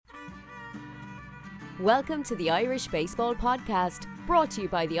Welcome to the Irish Baseball Podcast, brought to you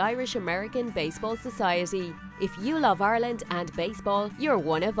by the Irish American Baseball Society. If you love Ireland and baseball, you're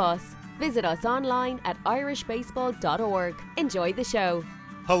one of us. Visit us online at irishbaseball.org. Enjoy the show.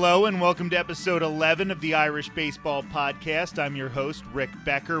 Hello and welcome to episode 11 of the Irish Baseball Podcast. I'm your host, Rick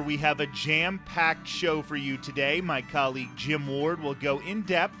Becker. We have a jam-packed show for you today. My colleague Jim Ward will go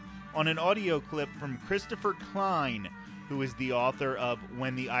in-depth on an audio clip from Christopher Klein, who is the author of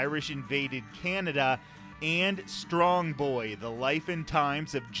When the Irish Invaded Canada and Strong Boy, The Life and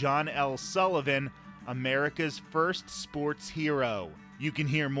Times of John L. Sullivan, America's First Sports Hero. You can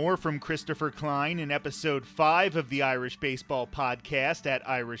hear more from Christopher Klein in episode 5 of the Irish Baseball Podcast at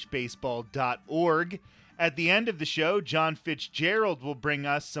irishbaseball.org. At the end of the show, John Fitzgerald will bring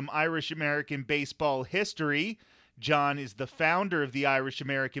us some Irish American baseball history. John is the founder of the Irish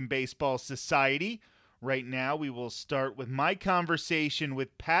American Baseball Society. Right now, we will start with my conversation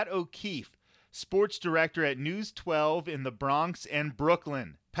with Pat O'Keefe, sports director at News 12 in the Bronx and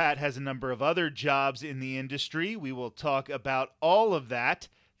Brooklyn. Pat has a number of other jobs in the industry. We will talk about all of that.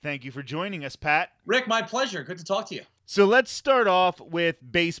 Thank you for joining us, Pat. Rick, my pleasure. Good to talk to you. So let's start off with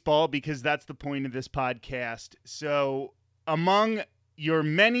baseball because that's the point of this podcast. So among your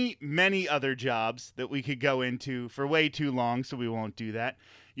many, many other jobs that we could go into for way too long, so we won't do that,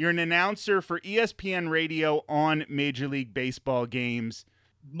 you're an announcer for ESPN Radio on Major League Baseball games.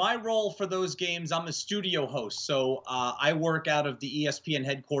 My role for those games, I'm a studio host. So I work out of the ESPN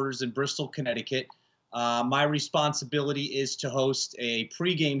headquarters in Bristol, Connecticut. My responsibility is to host a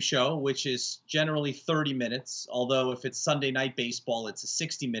pregame show, which is generally 30 minutes. Although if it's Sunday night baseball, it's a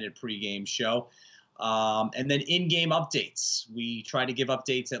 60-minute pregame show. And then in-game updates. We try to give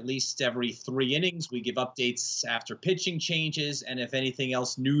updates at least every 3 innings. We give updates after pitching changes and if anything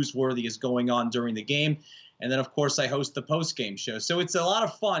else newsworthy is going on during the game. And then, of course, I host the post-game show. So it's a lot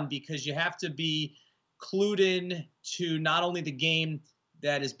of fun because you have to be clued in to not only the game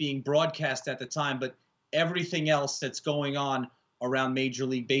that is being broadcast at the time, but everything else that's going on around Major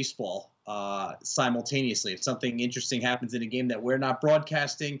League Baseball simultaneously. If something interesting happens in a game that we're not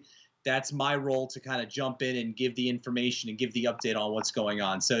broadcasting, that's my role to kind of jump in and give the information and give the update on what's going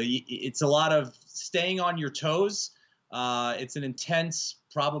on. So it's a lot of staying on your toes. It's an intense,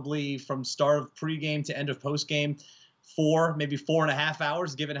 probably from start of pregame to end of postgame, maybe 4.5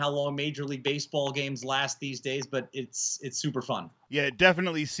 hours, given how long Major League Baseball games last these days. But it's super fun. Yeah, it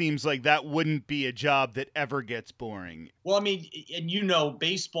definitely seems like that wouldn't be a job that ever gets boring. Well, I mean, and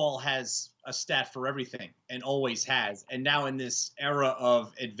baseball has a stat for everything and always has. And now in this era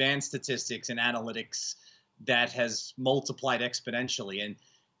of advanced statistics and analytics, that has multiplied exponentially. And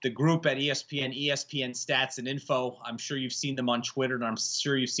the group at ESPN Stats and Info, I'm sure you've seen them on Twitter, and I'm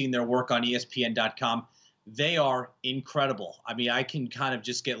sure you've seen their work on ESPN.com. They are incredible. I mean, I can kind of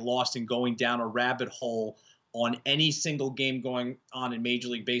just get lost in going down a rabbit hole on any single game going on in Major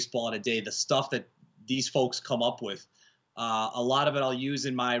League Baseball in a day. The stuff that these folks come up with, a lot of it I'll use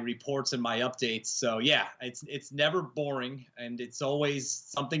in my reports and my updates. So yeah, it's never boring, and it's always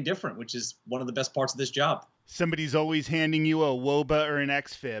something different, which is one of the best parts of this job. Somebody's always handing you a WOBA or an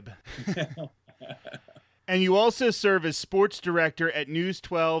XFIB. And you also serve as sports director at News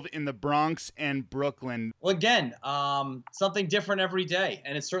 12 in the Bronx and Brooklyn. Well, again, something different every day.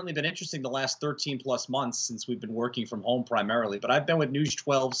 And it's certainly been interesting the last 13 plus months since we've been working from home primarily. But I've been with News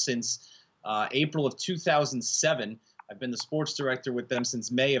 12 since April of 2007. I've been the sports director with them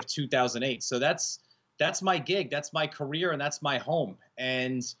since May of 2008. So that's my gig. That's my career, and that's my home.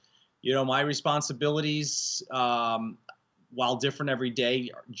 And my responsibilities, while different every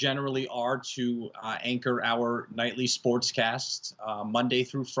day, generally are to anchor our nightly sportscast Monday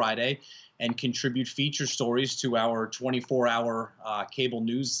through Friday and contribute feature stories to our 24-hour cable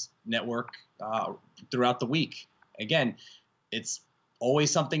news network throughout the week. Again, it's always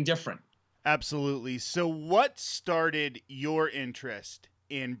something different. Absolutely. So what started your interest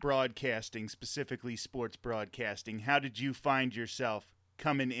in broadcasting, specifically sports broadcasting? How did you find yourself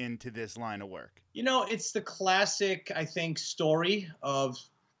coming into this line of work? It's the classic, I think, story of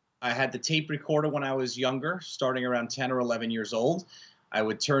I had the tape recorder when I was younger, starting around 10 or 11 years old. I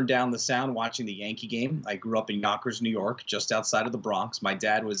would turn down the sound watching the Yankee game. I grew up in Yonkers, New York, just outside of the Bronx. My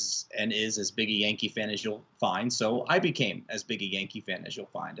dad was and is as big a Yankee fan as you'll find, so I became as big a Yankee fan as you'll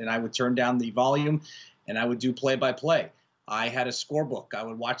find. And I would turn down the volume, and I would do play-by-play. I had a scorebook. I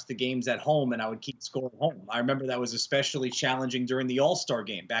would watch the games at home, and I would keep score at home. I remember that was especially challenging during the All-Star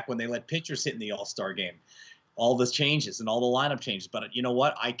game, back when they let pitchers hit in the All-Star game. All the changes and all the lineup changes. But you know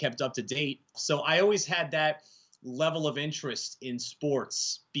what? I kept up to date. So I always had that level of interest in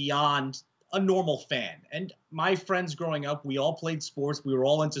sports beyond a normal fan. And my friends growing up, we all played sports. We were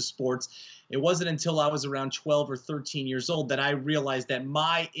all into sports. It wasn't until I was around 12 or 13 years old that I realized that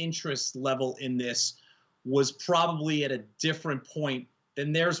my interest level in this was probably at a different point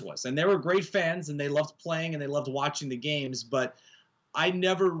than theirs was. And they were great fans, and they loved playing and they loved watching the games. But I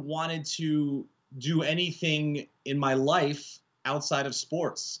never wanted to do anything in my life outside of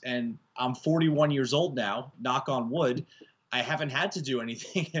sports. And I'm 41 years old now, knock on wood. I haven't had to do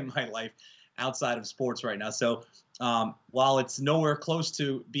anything in my life outside of sports right now. So while it's nowhere close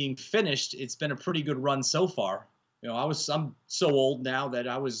to being finished, it's been a pretty good run so far. I'm so old now that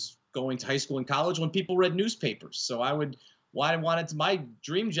I was going to high school and college when people read newspapers. So my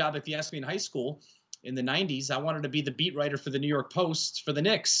dream job, if you ask me, in high school in the 90s, I wanted to be the beat writer for the New York Post for the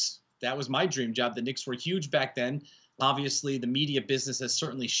Knicks. That was my dream job. The Knicks were huge back then. Obviously, the media business has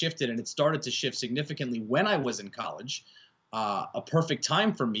certainly shifted, and it started to shift significantly when I was in college. A perfect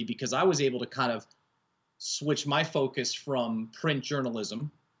time for me because I was able to kind of switch my focus from print journalism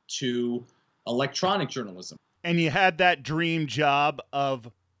to electronic journalism. And you had that dream job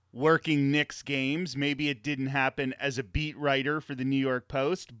of working Knicks games. Maybe it didn't happen as a beat writer for the New York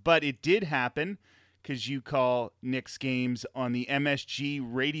Post, but it did happen because you call Knicks games on the MSG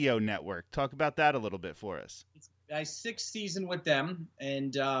radio network. Talk about that a little bit for us. It's my 6th season with them,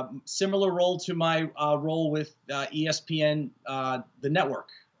 and similar role to my role with ESPN, the network.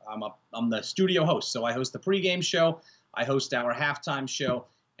 I'm the studio host, so I host the pregame show, I host our halftime show,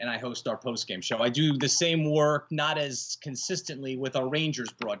 and I host our postgame show. I do the same work, not as consistently, with our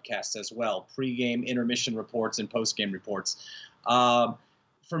Rangers broadcasts as well, pregame, intermission reports, and postgame reports.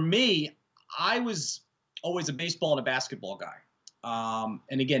 For me, I was always a baseball and a basketball guy.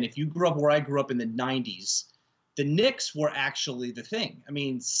 And again, if you grew up where I grew up in the 90s, the Knicks were actually the thing. I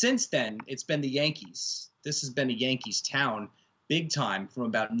mean, since then, it's been the Yankees. This has been a Yankees town big time from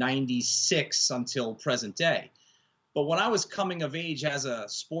about 96 until present day. But when I was coming of age as a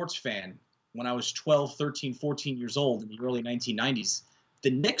sports fan, when I was 12, 13, 14 years old in the early 1990s,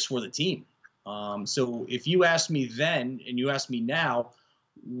 the Knicks were the team. So if you ask me then and you ask me now,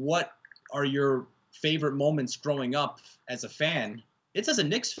 what are your favorite moments growing up as a fan? It's as a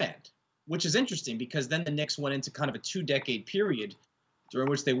Knicks fan, which is interesting because then the Knicks went into kind of a 2-decade period during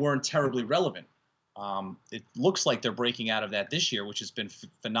which they weren't terribly relevant. It looks like they're breaking out of that this year, which has been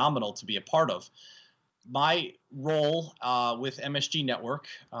phenomenal to be a part of. My role with MSG Network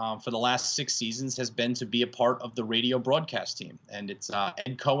for the last 6 seasons has been to be a part of the radio broadcast team. And it's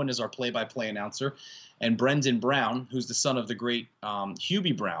Ed Cohen is our play-by-play announcer, and Brendan Brown, who's the son of the great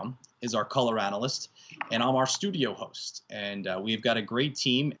Hubie Brown, is our color analyst, and I'm our studio host. And we've got a great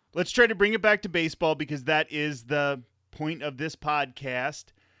team. Let's try to bring it back to baseball because that is the point of this podcast.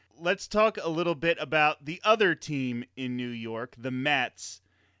 Let's talk a little bit about the other team in New York, the Mets.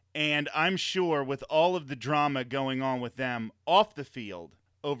 And I'm sure with all of the drama going on with them off the field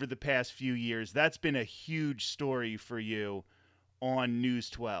over the past few years, that's been a huge story for you on News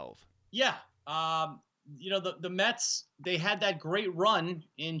 12. Yeah. The Mets, they had that great run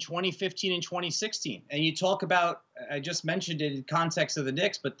in 2015 and 2016. And you talk about, I just mentioned it in context of the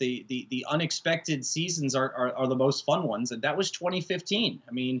Knicks, but the unexpected seasons are the most fun ones. And that was 2015.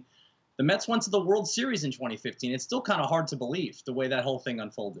 I mean, the Mets went to the World Series in 2015. It's still kind of hard to believe the way that whole thing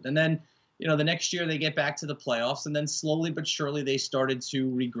unfolded. And then, the next year they get back to the playoffs, and then slowly but surely they started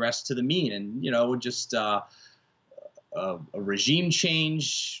to regress to the mean. And, just a regime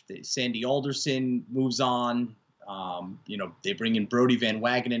change. Sandy Alderson moves on. They bring in Brodie Van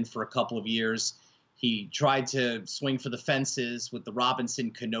Wagenen for a couple of years. He tried to swing for the fences with the Robinson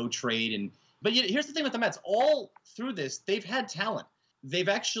Cano trade. But here's the thing with the Mets. All through this, they've had talent. They've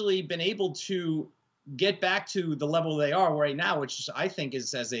actually been able to get back to the level they are right now, which I think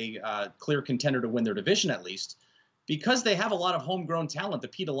is as a clear contender to win their division at least, because they have a lot of homegrown talent, the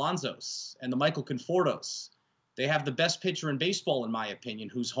Pete Alonsos and the Michael Confortos. They have the best pitcher in baseball, in my opinion,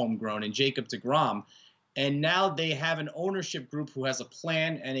 who's homegrown, and Jacob deGrom. And now they have an ownership group who has a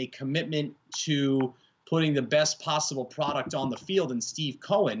plan and a commitment to putting the best possible product on the field in Steve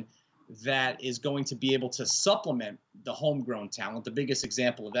Cohen that is going to be able to supplement the homegrown talent. The biggest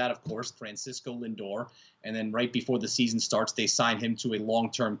example of that, of course, Francisco Lindor. And then right before the season starts, they sign him to a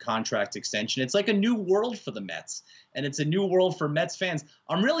long-term contract extension. It's like a new world for the Mets, and it's a new world for Mets fans.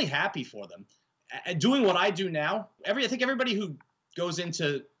 I'm really happy for them. Doing what I do now, I think everybody who goes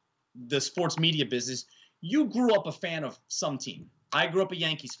into the sports media business, you grew up a fan of some team. I grew up a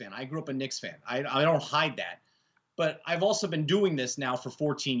Yankees fan. I grew up a Knicks fan. I don't hide that. But I've also been doing this now for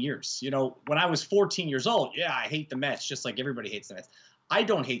 14 years. When I was 14 years old, I hate the Mets just like everybody hates the Mets. I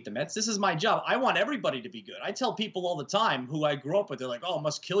don't hate the Mets. This is my job. I want everybody to be good. I tell people all the time who I grew up with, they're like, oh, it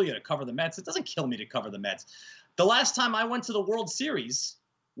must kill you to cover the Mets. It doesn't kill me to cover the Mets. The last time I went to the World Series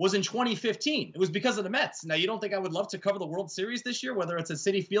was in 2015. It was because of the Mets. Now, you don't think I would love to cover the World Series this year, whether it's at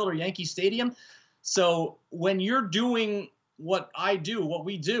Citi Field or Yankee Stadium? So when you're doing what I do, what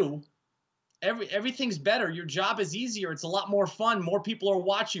we do, everything's better. Your job is easier. It's a lot more fun. More people are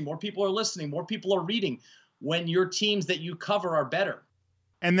watching. More people are listening. More people are reading when your teams that you cover are better.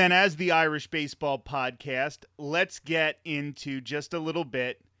 And then as the Irish Baseball Podcast, let's get into just a little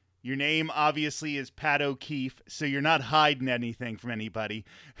bit. Your name obviously is Pat O'Keefe, so you're not hiding anything from anybody.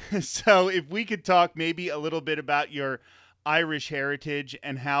 So if we could talk maybe a little bit about your Irish heritage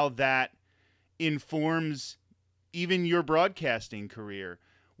and how that informs even your broadcasting career,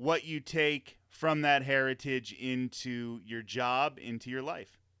 what you take from that heritage into your job, into your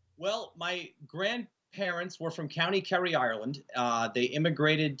life. Well, my grandparents were from County Kerry, Ireland. They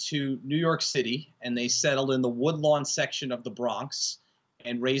immigrated to New York City, and they settled in the Woodlawn section of the Bronx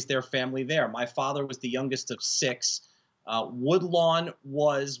and raised their family there. My father was the youngest of 6. Woodlawn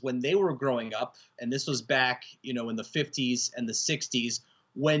was, when they were growing up, and this was back, in the 50s and the 60s,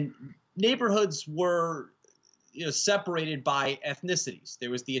 when neighborhoods were separated by ethnicities.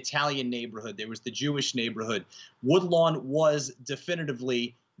 There was the Italian neighborhood. There was the Jewish neighborhood. Woodlawn was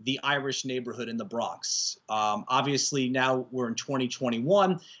definitively the Irish neighborhood in the Bronx. Obviously, now we're in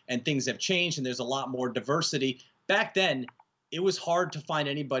 2021, and things have changed, and there's a lot more diversity. Back then, it was hard to find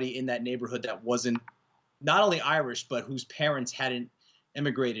anybody in that neighborhood that wasn't not only Irish, but whose parents hadn't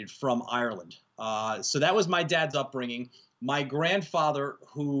immigrated from Ireland. So that was my dad's upbringing. My grandfather,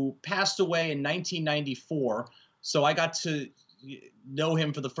 who passed away in 1994, so I got to know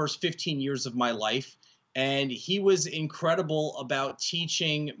him for the first 15 years of my life, and he was incredible about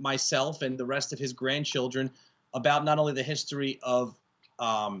teaching myself and the rest of his grandchildren about not only the history of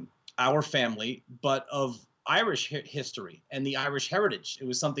our family, but of Irish history and the Irish heritage. It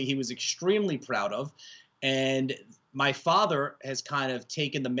was something he was extremely proud of, and my father has kind of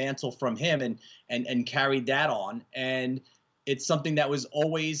taken the mantle from him and carried that on. And it's something that was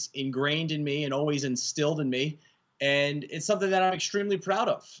always ingrained in me and always instilled in me. And it's something that I'm extremely proud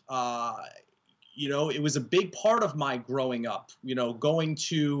of. It was a big part of my growing up, going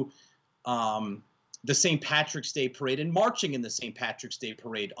to the St. Patrick's Day Parade and marching in the St. Patrick's Day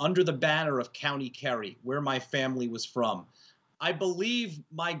Parade under the banner of County Kerry, where my family was from. I believe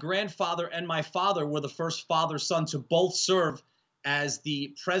my grandfather and my father were the first father-son to both serve as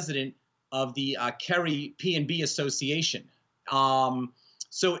the president of the Kerry P&B Association.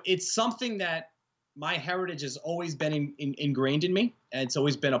 So it's something that my heritage has always been ingrained in me, and it's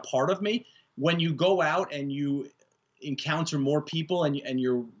always been a part of me. When you go out and you encounter more people and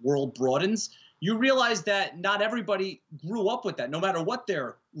your world broadens, you realize that not everybody grew up with that, no matter what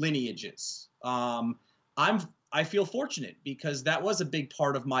their lineage is. I feel fortunate because that was a big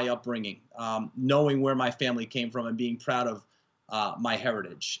part of my upbringing, knowing where my family came from and being proud of my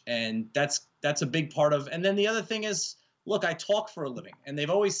heritage. And that's a big part of. And then the other thing is, look, I talk for a living, and they've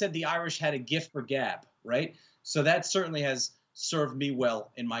always said the Irish had a gift for gab, right? So that certainly has served me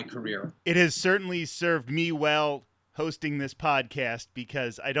well in my career. It has certainly served me well hosting this podcast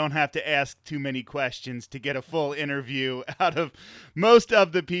because I don't have to ask too many questions to get a full interview out of most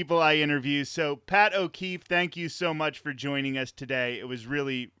of the people I interview. So Pat O'Keefe, thank you so much for joining us today. It was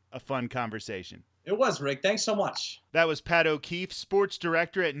really a fun conversation. It was, Rick. Thanks so much. That was Pat O'Keefe, sports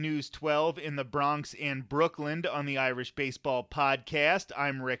director at News 12 in the Bronx and Brooklyn on the Irish Baseball Podcast.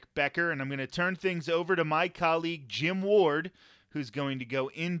 I'm Rick Becker, and I'm going to turn things over to my colleague Jim Ward, who's going to go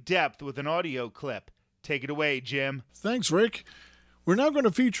in depth with an audio clip. Take it away, Jim. Thanks, Rick. We're now going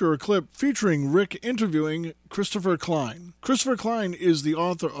to feature a clip featuring Rick interviewing Christopher Klein. Christopher Klein is the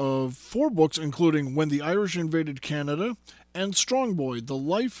author of 4 books, including When the Irish Invaded Canada and Strong Boy, The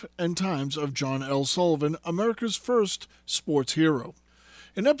Life and Times of John L. Sullivan, America's first sports hero.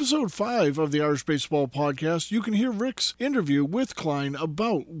 In episode 5 of the Irish Baseball Podcast, you can hear Rick's interview with Klein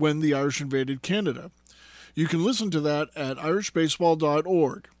about When the Irish Invaded Canada. You can listen to that at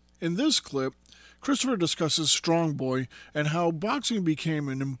irishbaseball.org. In this clip, Christopher discusses Strong Boy and how boxing became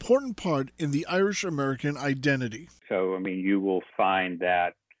an important part in the Irish-American identity. So, you will find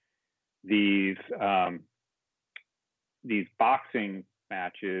that these boxing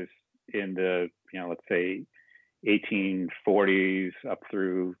matches in the, let's say 1840s up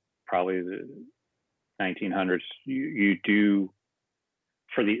through probably the 1900s, you do,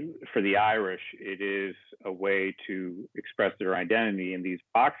 for the Irish, it is a way to express their identity, and these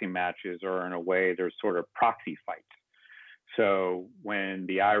boxing matches are, in a way, they're sort of proxy fights. So when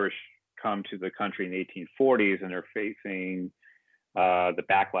the Irish come to the country in the 1840s and they're facing the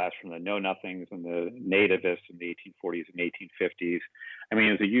backlash from the know-nothings and the nativists in the 1840s and 1850s. I mean,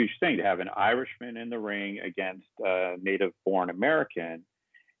 it was a huge thing to have an Irishman in the ring against a native-born American,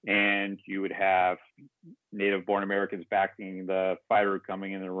 and you would have native-born Americans backing the fighter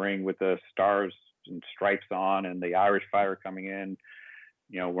coming in the ring with the stars and stripes on, and the Irish fighter coming in,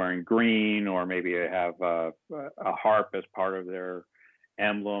 wearing green, or maybe they have a harp as part of their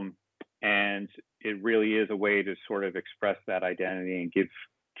emblem. And it really is a way to sort of express that identity and give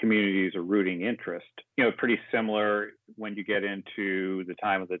communities a rooting interest. Pretty similar when you get into the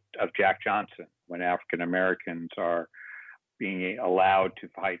time of Jack Johnson, when African Americans are being allowed to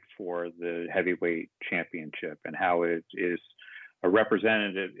fight for the heavyweight championship, and how it is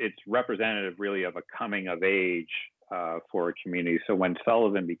it's representative really of a coming of age for a community. So when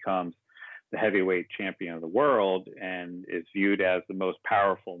Sullivan becomes the heavyweight champion of the world and is viewed as the most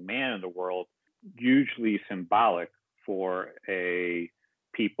powerful man in the world, hugely symbolic for a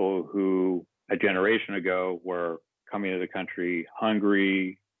people who a generation ago were coming to the country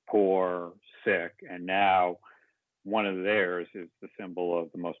hungry, poor, sick, and now one of theirs is the symbol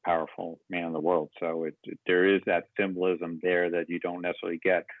of the most powerful man in the world. So there is that symbolism there that you don't necessarily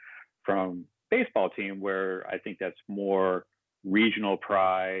get from baseball team, where I think that's more regional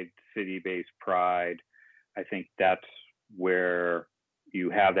pride, city-based pride. I think that's where you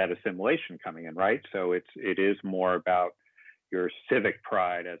have that assimilation coming in, right? So it is more about your civic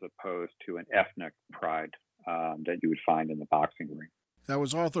pride as opposed to an ethnic pride that you would find in the boxing ring. That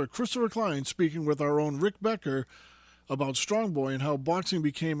was author Christopher Klein speaking with our own Rick Becker about Strong Boy and how boxing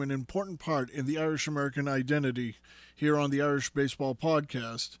became an important part in the Irish-American identity here on the Irish Baseball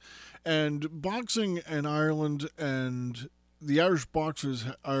Podcast. And boxing in Ireland and the Irish boxers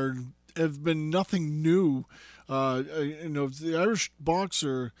have been nothing new. The Irish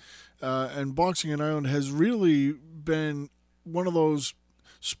boxer and boxing in Ireland has really been one of those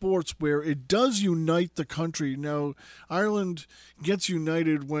sports where it does unite the country. Now, Ireland gets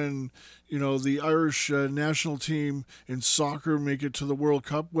united when, the Irish national team in soccer make it to the World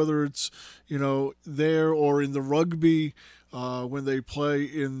Cup, whether it's, there or in the rugby, when they play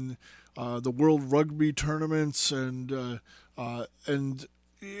in the World Rugby tournaments, and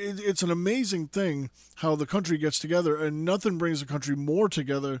it's an amazing thing how the country gets together, and nothing brings the country more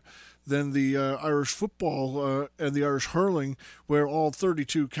together than the Irish football and the Irish hurling, where all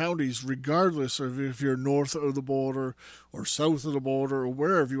 32 counties, regardless of if you're north of the border or south of the border or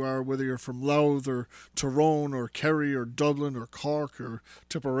wherever you are, whether you're from Louth or Tyrone or Kerry or Dublin or Cork or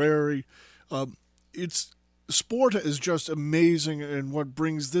Tipperary, sport is just amazing, and what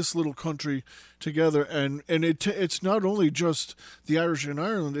brings this little country together. And it's not only just the Irish in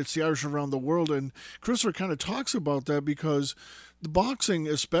Ireland, it's the Irish around the world. And Christopher kind of talks about that, because the boxing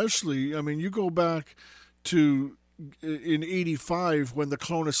especially, I mean, you go back to in 85 when the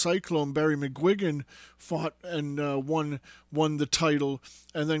Kelowna Cyclone, Barry McGuigan, fought and won the title.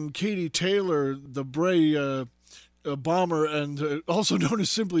 And then Katie Taylor, the Bray bomber, and also known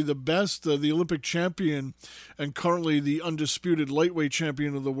as simply the best, the Olympic champion and currently the undisputed lightweight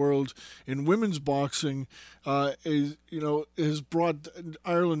champion of the world in women's boxing, has brought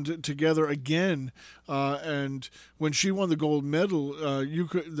Ireland together again. And when she won the gold medal,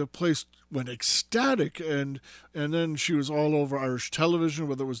 the place went ecstatic, and then she was all over Irish television,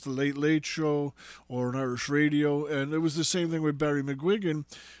 whether it was the Late Late Show or an Irish radio. And it was the same thing with Barry McGuigan,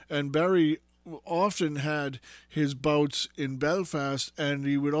 and Barry often had his bouts in Belfast, and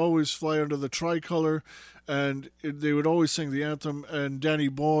he would always fly under the tricolour, and they would always sing the anthem and Danny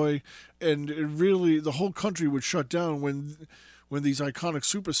Boy, and it really, the whole country would shut down when these iconic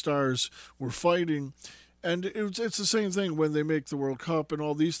superstars were fighting. And it's the same thing when they make the World Cup and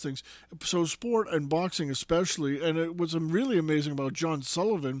all these things. So sport and boxing especially, and it was really amazing about John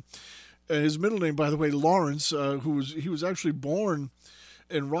Sullivan, and his middle name, by the way, Lawrence, he was actually born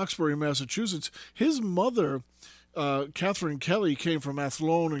in Roxbury, Massachusetts. His mother, Catherine Kelly, came from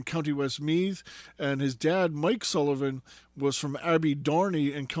Athlone in County Westmeath, and his dad, Mike Sullivan, was from Abbey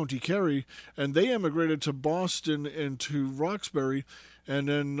Dorney in County Kerry, and they emigrated to Boston and to Roxbury. And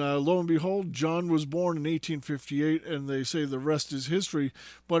then, lo and behold, John was born in 1858, and they say the rest is history.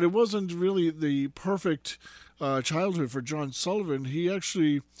 But it wasn't really the perfect childhood for John Sullivan. He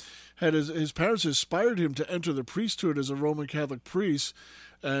actually had his parents inspired him to enter the priesthood as a Roman Catholic priest,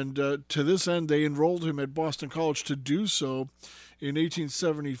 and to this end they enrolled him at Boston College to do so in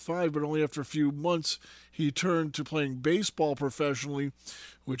 1875, but only after a few months he turned to playing baseball professionally,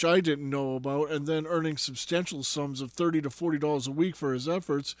 which I didn't know about, and then earning substantial sums of $30 to $40 a week for his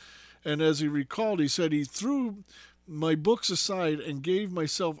efforts. And as he recalled, he said, he threw my books aside and gave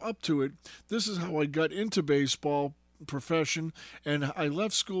myself up to it. This is how I got into baseball, profession, and I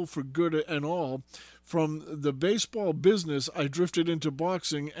left school for good and all. From the baseball business, I drifted into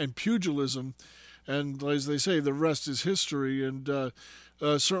boxing and pugilism, and as they say, the rest is history. And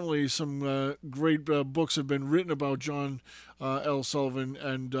certainly some great books have been written about John L. Sullivan,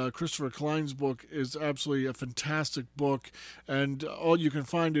 and Christopher Klein's book is absolutely a fantastic book, and you can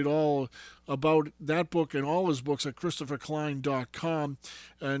find it all about that book and all his books at ChristopherKlein.com.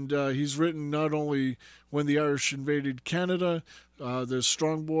 And he's written not only When the Irish Invaded Canada, there's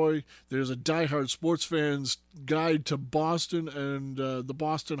Strong Boy, there's a Die-Hard Sports Fan's Guide to Boston, and the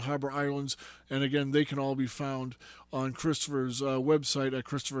Boston Harbor Islands, and again, they can all be found on Christopher's website at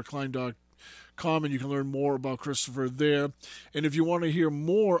ChristopherKlein.com, and you can learn more about Christopher there. And if you want to hear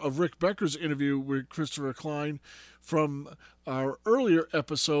more of Rick Becker's interview with Christopher Klein from our earlier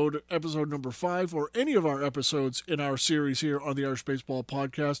episode number 5, or any of our episodes in our series here on the Irish Baseball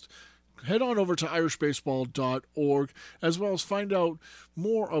Podcast, head on over to irishbaseball.org, as well as find out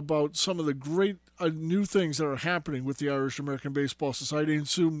more about some of the great new things that are happening with the Irish American Baseball Society,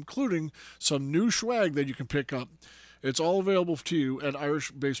 including some new swag that you can pick up. It's all available to you at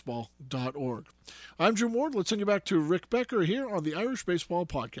irishbaseball.org. I'm Jim Ward. Let's send you back to Rick Becker here on the Irish Baseball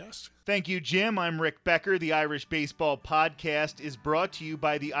Podcast. Thank you, Jim. I'm Rick Becker. The Irish Baseball Podcast is brought to you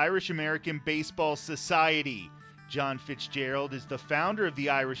by the Irish American Baseball Society. John Fitzgerald is the founder of the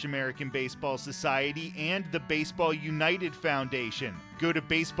Irish American Baseball Society and the Baseball United Foundation. Go to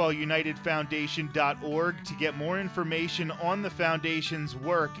baseballunitedfoundation.org to get more information on the foundation's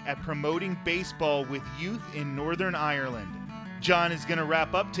work at promoting baseball with youth in Northern Ireland. John is going to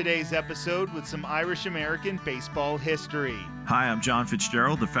wrap up today's episode with some Irish American baseball history. Hi, I'm John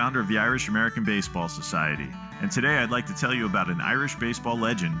Fitzgerald, the founder of the Irish American Baseball Society, and today I'd like to tell you about an Irish baseball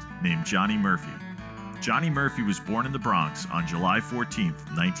legend named Johnny Murphy. Johnny Murphy was born in the Bronx on July 14,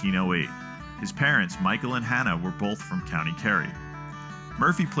 1908. His parents, Michael and Hannah, were both from County Kerry.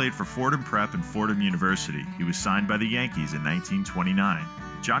 Murphy played for Fordham Prep and Fordham University. He was signed by the Yankees in 1929.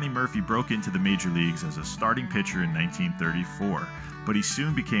 Johnny Murphy broke into the major leagues as a starting pitcher in 1934, but he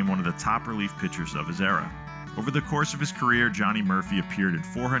soon became one of the top relief pitchers of his era. Over the course of his career, Johnny Murphy appeared in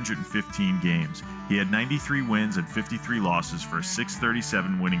 415 games. He had 93 wins and 53 losses for a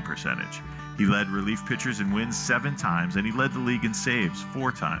 .637 winning percentage. He led relief pitchers in wins 7 times, and he led the league in saves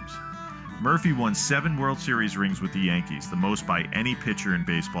 4 times. Murphy won 7 World Series rings with the Yankees, the most by any pitcher in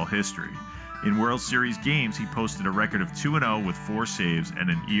baseball history. In World Series games, he posted a record of 2-0 with 4 saves and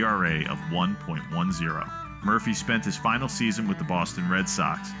an ERA of 1.10. Murphy spent his final season with the Boston Red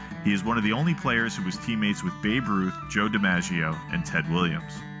Sox. He is one of the only players who was teammates with Babe Ruth, Joe DiMaggio, and Ted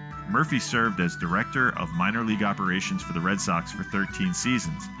Williams. Murphy served as director of minor league operations for the Red Sox for 13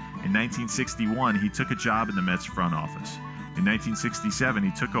 seasons. In 1961, he took a job in the Mets front office. In 1967,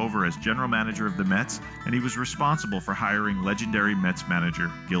 he took over as general manager of the Mets, and he was responsible for hiring legendary Mets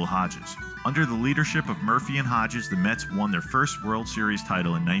manager Gil Hodges. Under the leadership of Murphy and Hodges, the Mets won their first World Series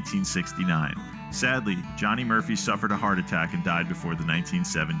title in 1969. Sadly, Johnny Murphy suffered a heart attack and died before the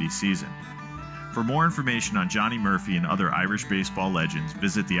 1970 season. For more information on Johnny Murphy and other Irish baseball legends,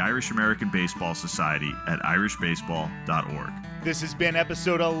 visit the Irish American Baseball Society at irishbaseball.org. This has been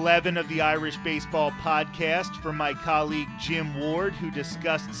episode 11 of the Irish Baseball Podcast from my colleague Jim Ward, who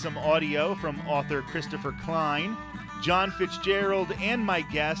discussed some audio from author Christopher Klein, John Fitzgerald, and my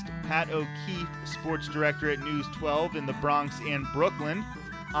guest, Pat O'Keefe, sports director at News 12 in the Bronx and Brooklyn.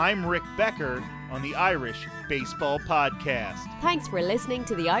 I'm Rick Becker on the Irish Baseball Podcast. Thanks for listening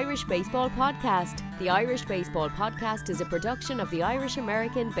to the Irish Baseball Podcast. The Irish Baseball Podcast is a production of the Irish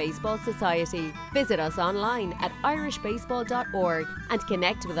American Baseball Society. Visit us online at irishbaseball.org and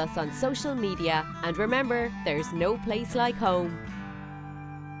connect with us on social media. And remember, there's no place like home.